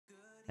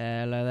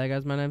Hello there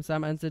guys, my name's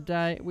Sam and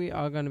today we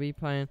are going to be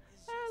playing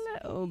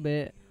a little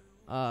bit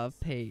of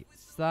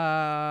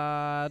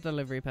pizza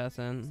delivery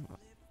person.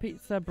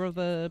 Pizza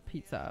brother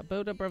pizza,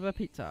 builder brother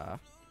pizza.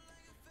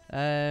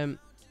 So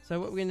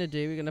what we're going to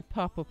do, we're going to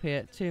pop up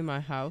here to my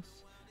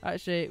house.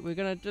 Actually, we're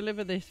going to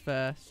deliver this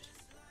first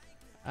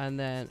and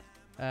then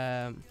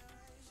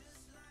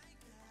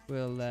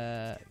we'll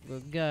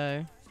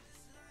go.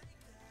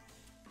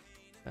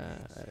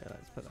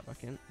 Let's put that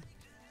back in.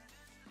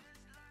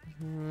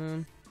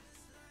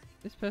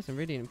 This person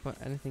really didn't put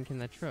anything in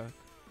their truck.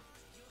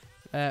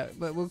 But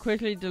we'll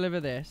quickly deliver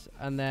this,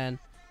 and then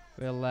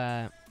we'll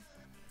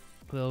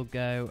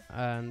go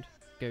and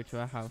go to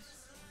our house.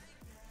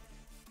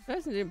 This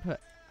person didn't put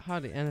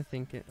hardly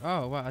anything in.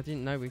 Oh wow! I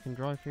didn't know we can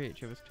drive through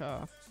each other's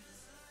car.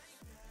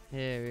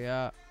 Here we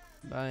are.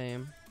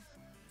 Bam.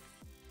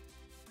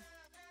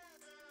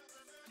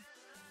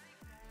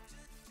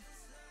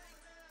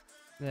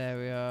 There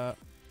we are.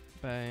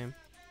 Bam.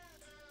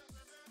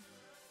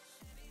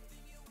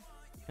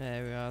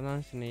 There we are,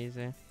 nice and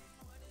easy.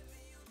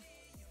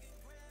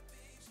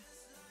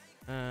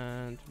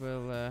 And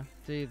we'll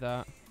do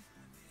that.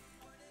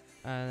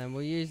 And then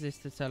we'll use this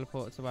to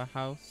teleport to our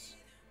house.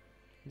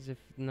 As if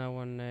no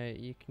one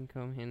you can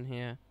come in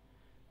here.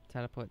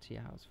 Teleport to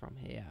your house from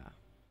here.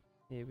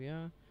 Here we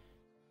are.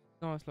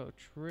 Nice little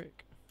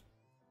trick.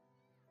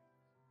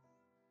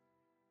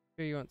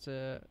 Here you want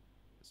to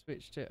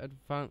switch to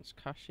advanced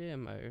cashier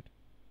mode.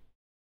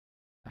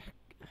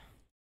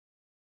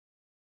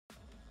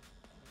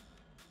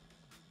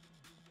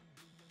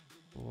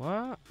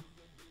 What?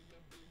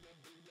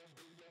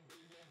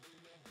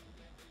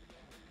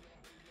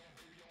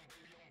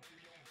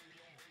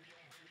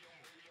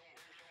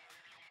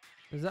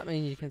 Does that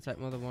mean you can take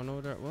more than one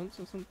order at once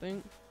or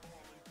something?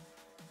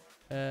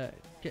 Get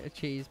a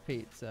cheese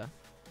pizza.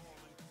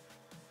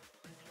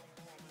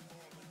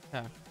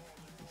 Yeah.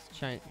 Let's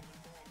change.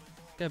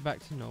 Go back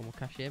to normal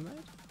cashier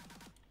mode.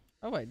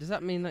 Oh wait, does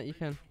that mean that you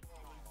can?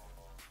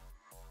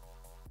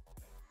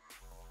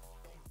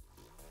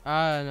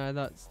 Ah no,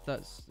 that's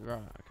right.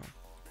 Okay.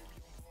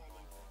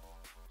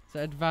 So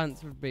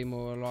advanced would be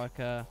more like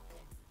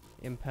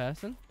in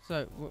person.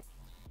 So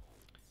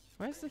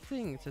where's the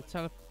thing to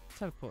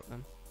teleport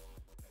them?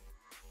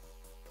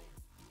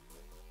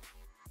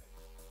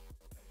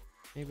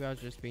 Maybe I've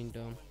just been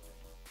dumb.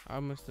 I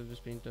must have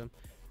just been dumb.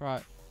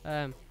 Right.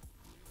 I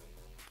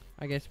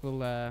guess we'll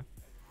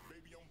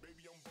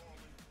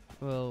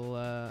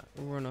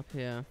run up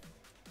here.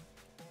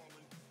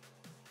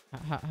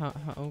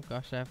 Oh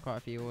gosh, I have quite a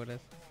few orders.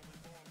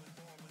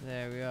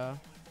 There we are.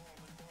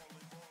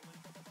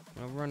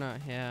 I'll run out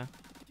here.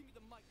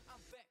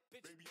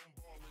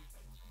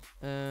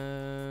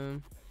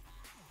 There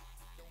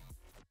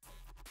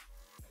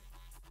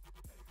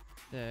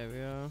we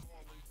are.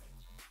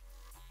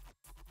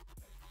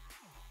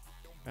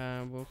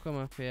 And we'll come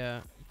up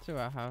here to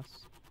our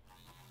house.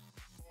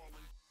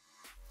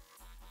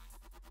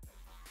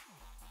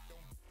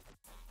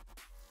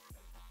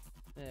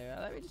 There we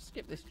are. Let me just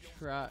skip this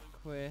track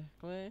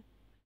quickly.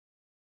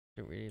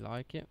 Don't really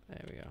like it.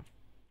 There we go.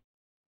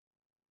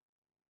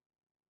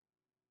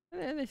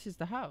 And then this is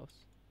the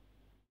house.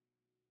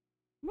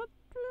 What?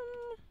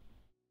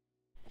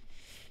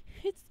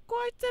 It's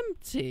quite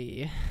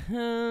empty.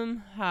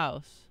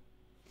 House.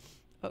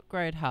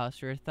 Upgrade house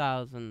for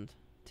 1,000.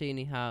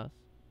 Teeny house.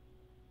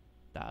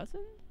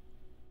 1,000?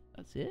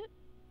 That's it?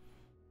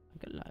 I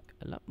got like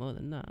a lot more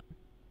than that.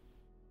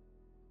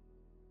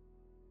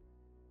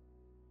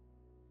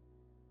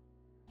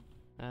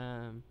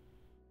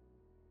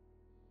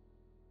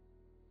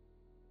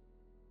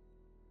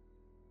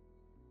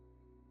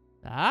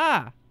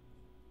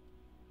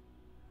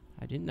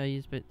 I didn't know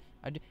you but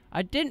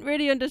I didn't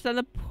really understand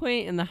the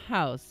point in the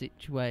house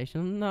situation,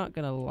 I'm not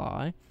gonna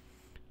lie.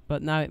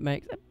 But now it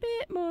makes a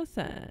bit more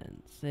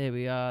sense. Here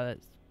we are,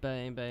 let's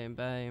bam bam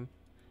bam.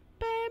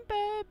 Bam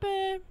bam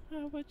bam.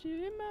 How about you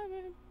in my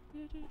room?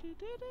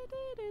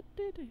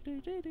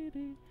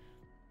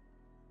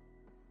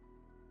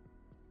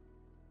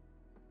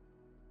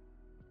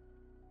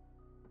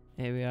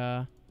 Here we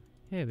are.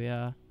 Here we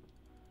are.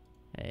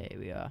 Here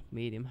we are.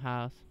 Medium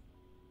house.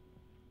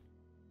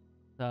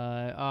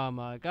 So, oh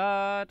my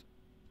god.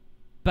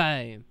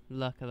 Boom.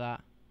 Look at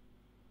that.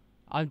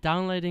 I'm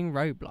downloading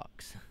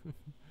Roblox.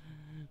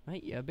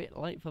 Mate, you're a bit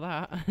late for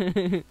that.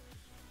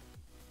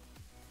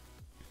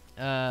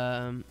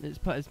 Let's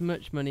put as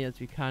much money as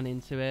we can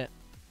into it.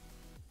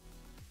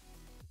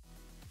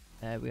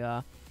 There we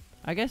are.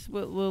 I guess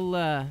we'll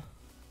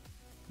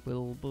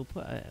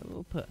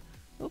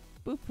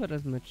put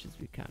as much as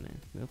we can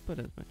in. We'll put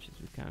as much as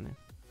we can in.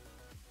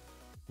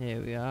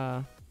 Here we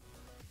are.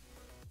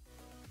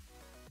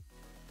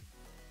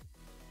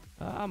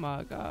 Oh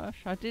my gosh,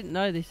 I didn't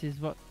know this is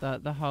what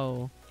the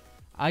whole...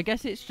 I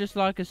guess it's just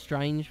like a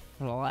strange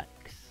flex,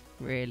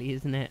 really,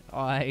 isn't it?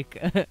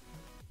 Like,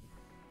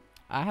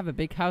 I have a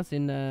big house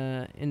in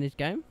this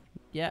game.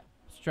 Yeah,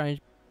 strange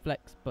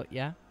flex, but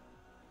yeah.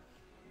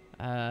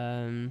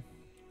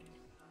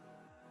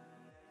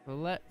 Well,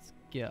 let's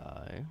go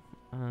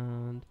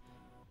and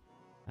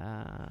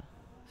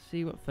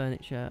See what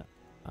furniture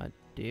I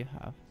do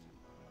have.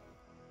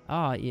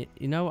 Ah, you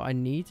know what I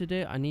need to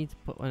do? I need to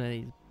put one of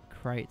these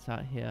crates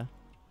out here.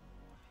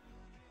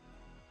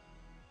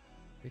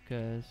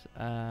 Because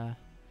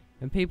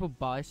when people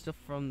buy stuff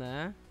from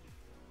there,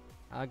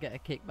 I'll get a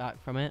kickback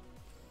from it.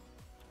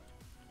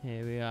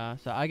 Here we are.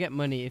 So I get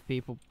money if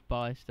people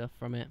buy stuff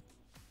from it.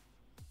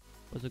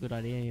 Was a good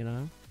idea, you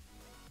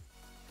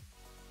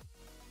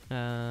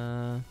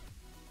know.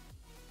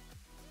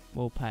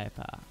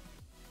 Wallpaper.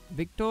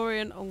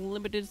 Victorian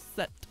Unlimited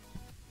set.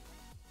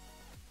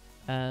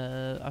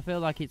 I feel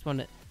like it's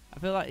one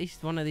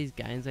of these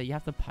games where you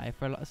have to pay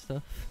for a lot of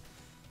stuff.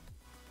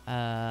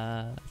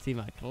 See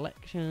my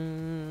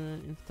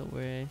collection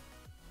inventory.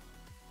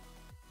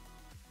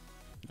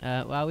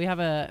 Well, we have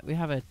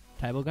a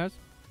table, guys.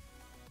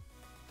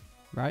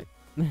 Right.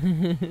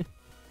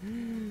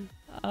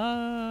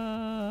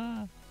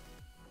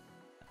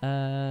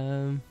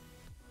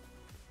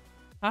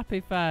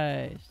 Happy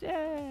face,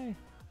 yay!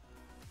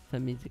 The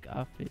music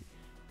off it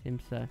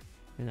seems so.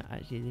 You're not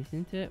actually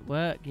listening to it.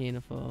 Work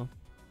uniform.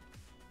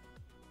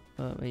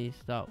 But when you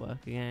start work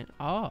again.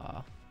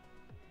 Ah,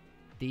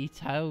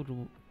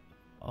 detailed.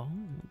 Oh,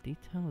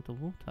 detailed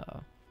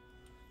water.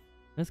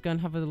 Let's go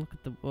and have a look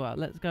at the. Well,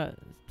 let's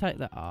take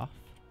that off.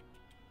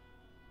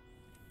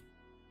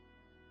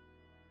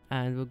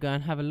 And we'll go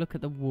and have a look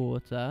at the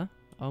water.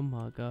 Oh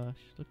my gosh,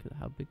 look at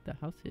how big the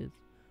house is.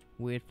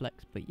 Weird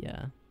flex, but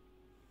yeah.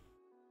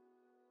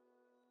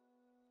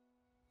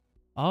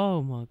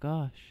 Oh my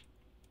gosh.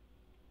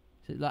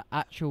 So it's like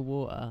actual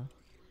water.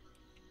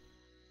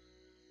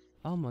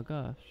 Oh my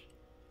gosh.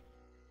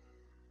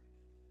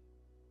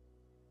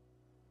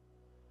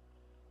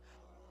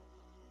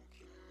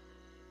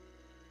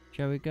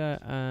 Shall we go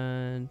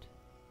and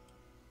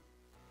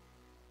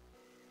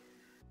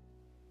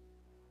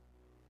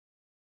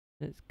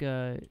let's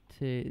go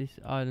to this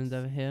island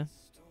over here.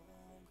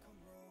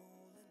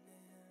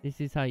 This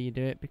is how you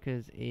do it,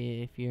 because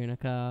if you're in a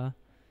car,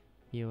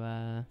 you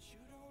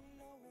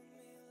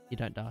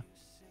don't die.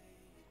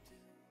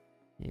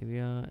 Here we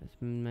are. Let's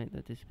make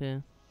that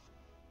disappear.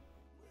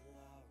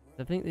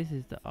 I think this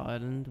is the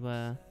island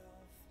where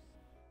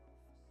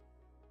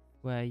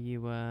you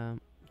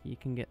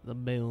can get the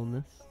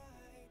bonus.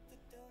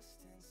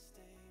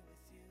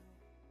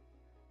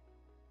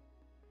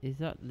 Is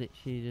that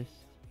literally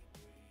just?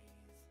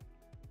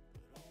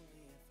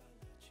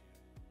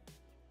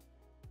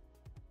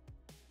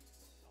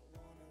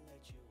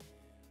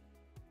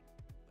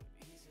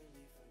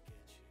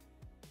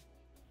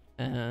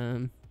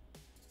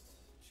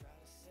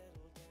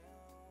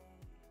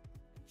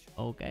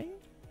 Okay.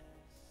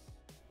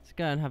 Let's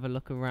go and have a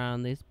look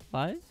around this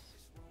place.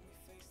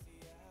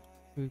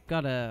 We've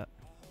got a.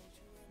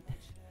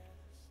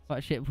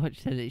 What shit? What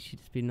said it should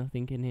just be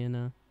nothing in here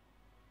now.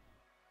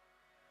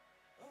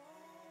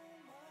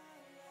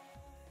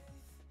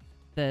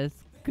 There's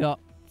got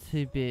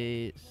to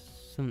be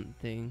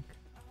something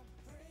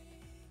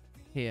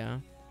here.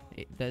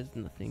 There's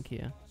nothing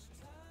here.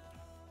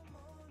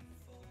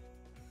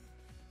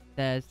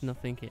 There's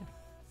nothing here.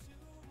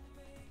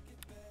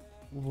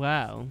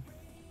 Wow.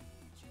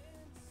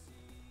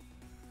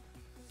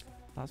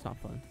 That's not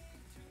fun.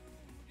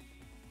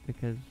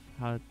 Because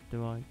how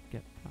do I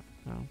get back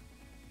now?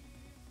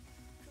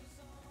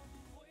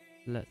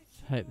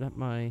 Let's hope that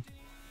my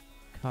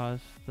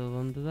car's still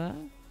under there.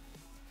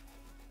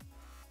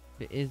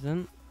 If it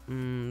isn't,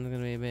 there's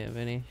gonna be a bit of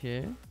an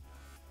issue.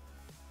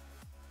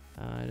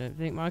 I don't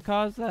think my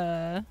car's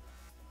there.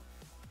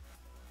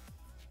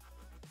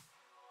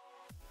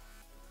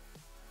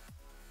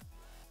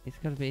 It's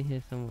gotta be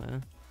here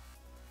somewhere.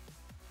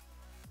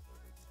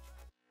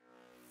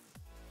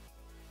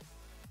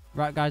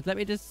 Right guys, let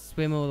me just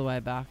swim all the way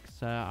back.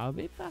 So I'll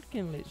be back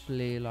in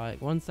literally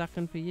like 1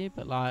 second for you,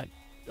 but like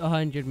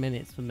 100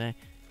 minutes for me.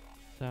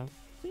 So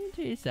see you in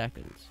 2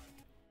 seconds.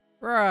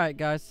 Right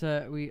guys,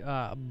 so we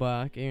are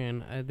back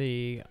in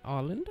the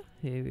island.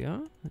 Here we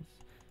are. Let's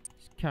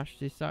just cash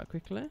this out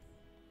quickly. And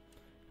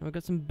we've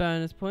got some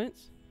bonus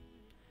points.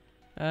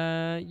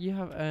 You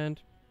have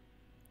earned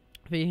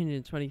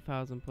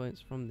 320,000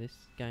 points from this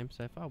game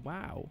so far.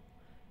 Wow,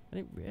 I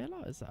didn't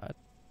realise that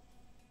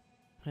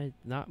I had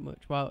that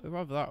much. Well,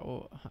 rather that,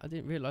 or I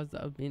didn't realise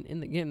that I've been in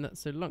the game that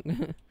so long.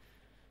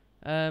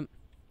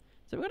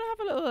 So we're gonna have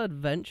a little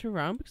adventure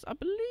around, because I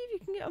believe you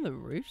can get on the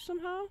roof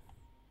somehow.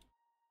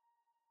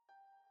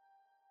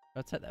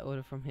 I'll take that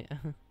order from here.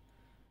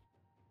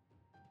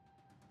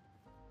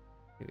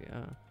 Here we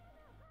are.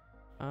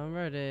 I'm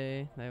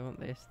ready. They want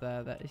this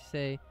there. That you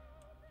see.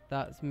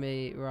 That's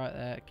me right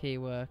there, key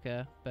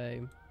worker.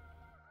 Boom.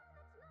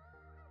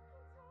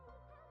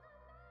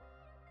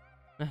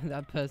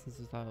 That person's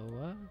just like,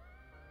 what?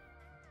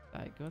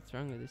 Like, what's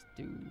wrong with this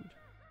dude?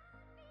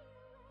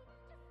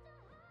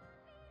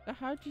 So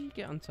how do you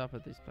get on top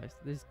of this place?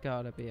 There's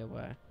gotta be a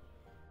way.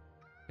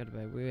 Gotta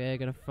be. We're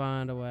gonna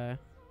find a way.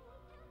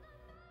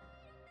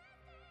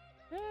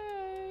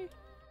 Hey!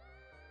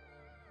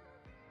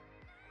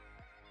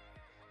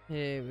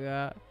 Here we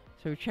are.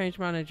 So we changed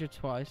manager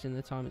twice in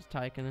the time it's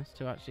taken us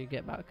to actually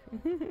get back.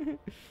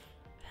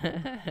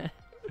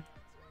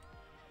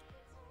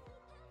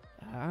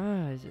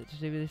 Ah, is it to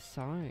do with this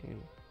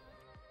sign?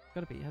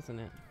 Gotta be,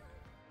 hasn't it?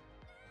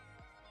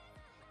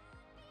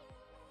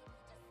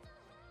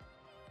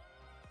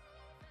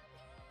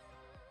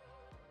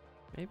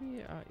 Maybe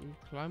you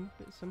climb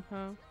up it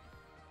somehow?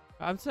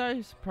 I'm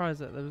so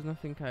surprised that there was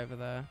nothing over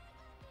there.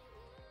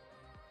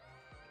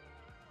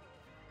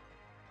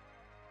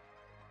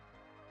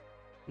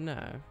 No.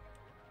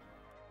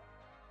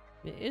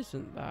 It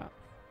isn't that.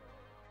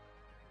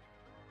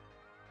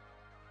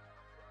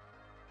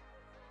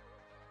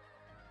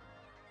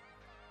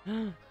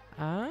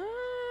 Ah!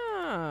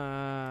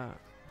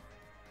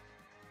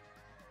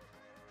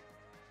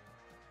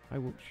 I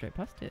walked straight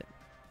past it.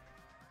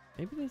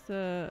 Maybe there's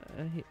a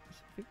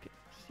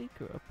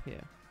secret up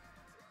here.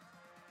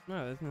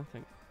 No, there's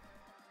nothing.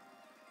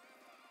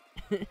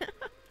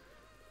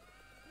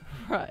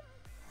 Right.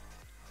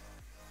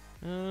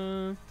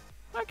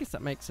 I guess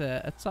that makes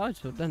a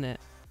title, doesn't it?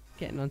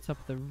 Getting on top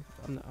of the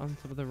on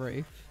top of the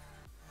roof.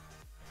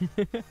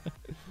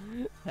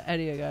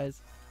 Anyway,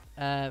 guys,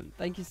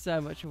 thank you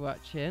so much for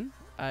watching.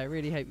 I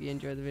really hope you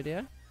enjoyed the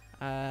video,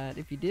 and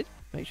if you did,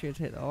 make sure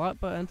to hit the like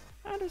button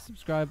and a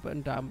subscribe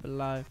button down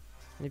below.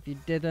 And if you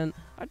didn't,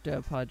 I do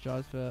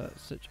apologise for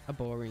such a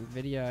boring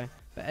video.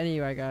 But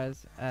anyway,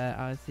 guys,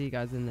 I'll see you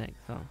guys in the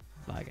next one.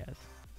 Bye, guys.